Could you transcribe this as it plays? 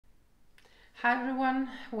Hi everyone,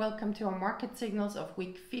 welcome to our market signals of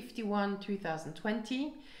week 51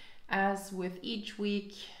 2020. As with each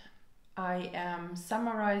week, I am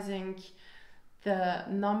summarizing the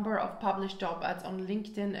number of published job ads on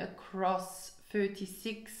LinkedIn across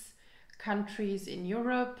 36 countries in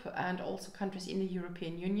Europe and also countries in the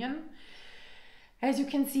European Union. As you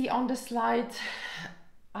can see on the slide,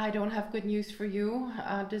 I don't have good news for you.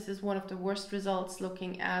 This is one of the worst results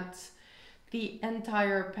looking at the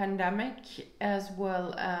entire pandemic, as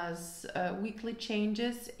well as weekly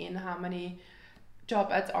changes in how many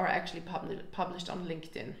job ads are actually published on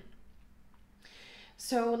LinkedIn.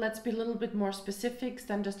 So let's be a little bit more specific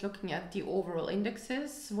than just looking at the overall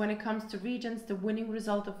indexes. When it comes to regions, the winning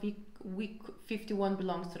result of week 51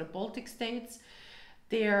 belongs to the Baltic states.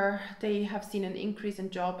 There they have seen an increase in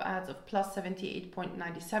job ads of plus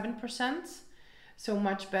 78.97%, so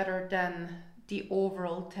much better than the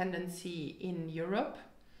overall tendency in Europe.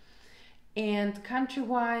 And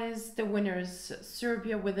country-wise, the winner is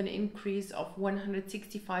Serbia with an increase of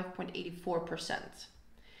 165.84%.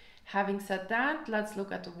 Having said that, let's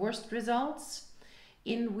look at the worst results.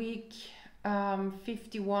 In week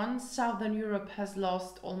 51, Southern Europe has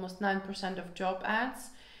lost almost 9% of job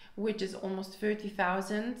ads, which is almost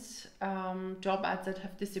 30,000 job ads that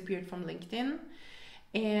have disappeared from LinkedIn.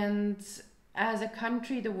 And as a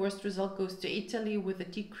country, the worst result goes to Italy with a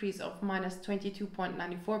decrease of minus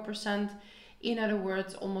 22.94%. In other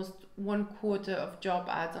words, almost 1/4 of job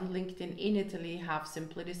ads on LinkedIn in Italy have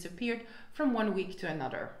simply disappeared from one week to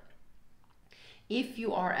another. If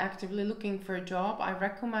you are actively looking for a job, I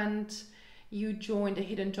recommend you join the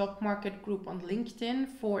Hidden Job Market group on LinkedIn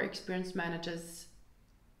for experienced managers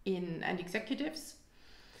and executives.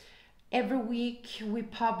 Every week we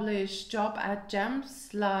publish job ad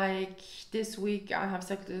gems. Like this week I have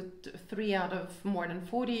selected 3 out of more than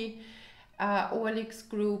 40. OLX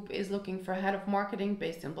Group is looking for a head of marketing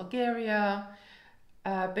based in Bulgaria.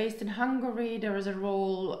 Based in Hungary, there is a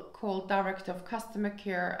role called Director of Customer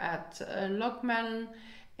Care at LogMeIn,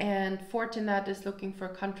 and Fortinet is looking for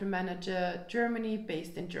a country manager Germany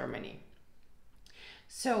based in Germany.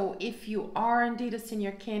 So if you are indeed a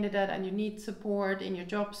senior candidate and you need support in your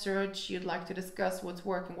job search, you'd like to discuss what's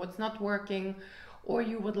working, what's not working, or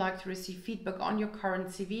you would like to receive feedback on your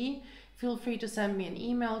current CV, feel free to send me an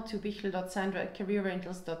email to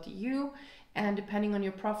bichl.sandra@careerangels.eu, and depending on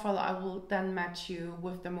your profile, I will then match you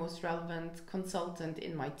with the most relevant consultant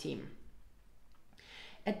in my team.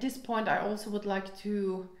 At this point, I also would like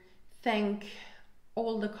to thank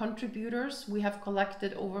all the contributors. We have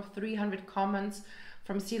collected over 300 comments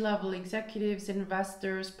from C-level executives,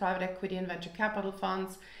 investors, private equity and venture capital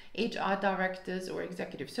funds, HR directors or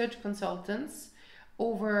executive search consultants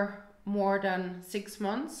over more than 6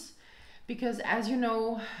 months. Because as you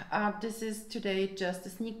know, this is today just a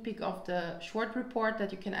sneak peek of the short report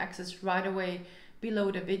that you can access right away below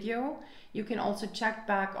the video. You can also check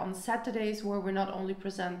back on Saturdays, where we not only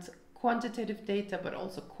present quantitative data but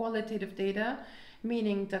also qualitative data,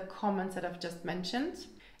 meaning the comments that I've just mentioned.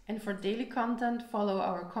 And for daily content, follow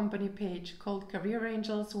our company page called Career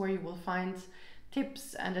Angels, where you will find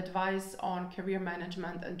tips and advice on career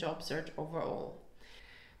management and job search overall.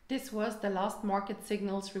 This was the last market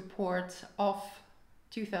signals report of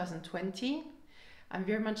 2020. I'm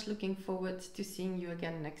very much looking forward to seeing you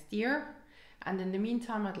again next year. And in the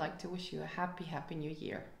meantime, I'd like to wish you a happy new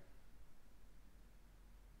year.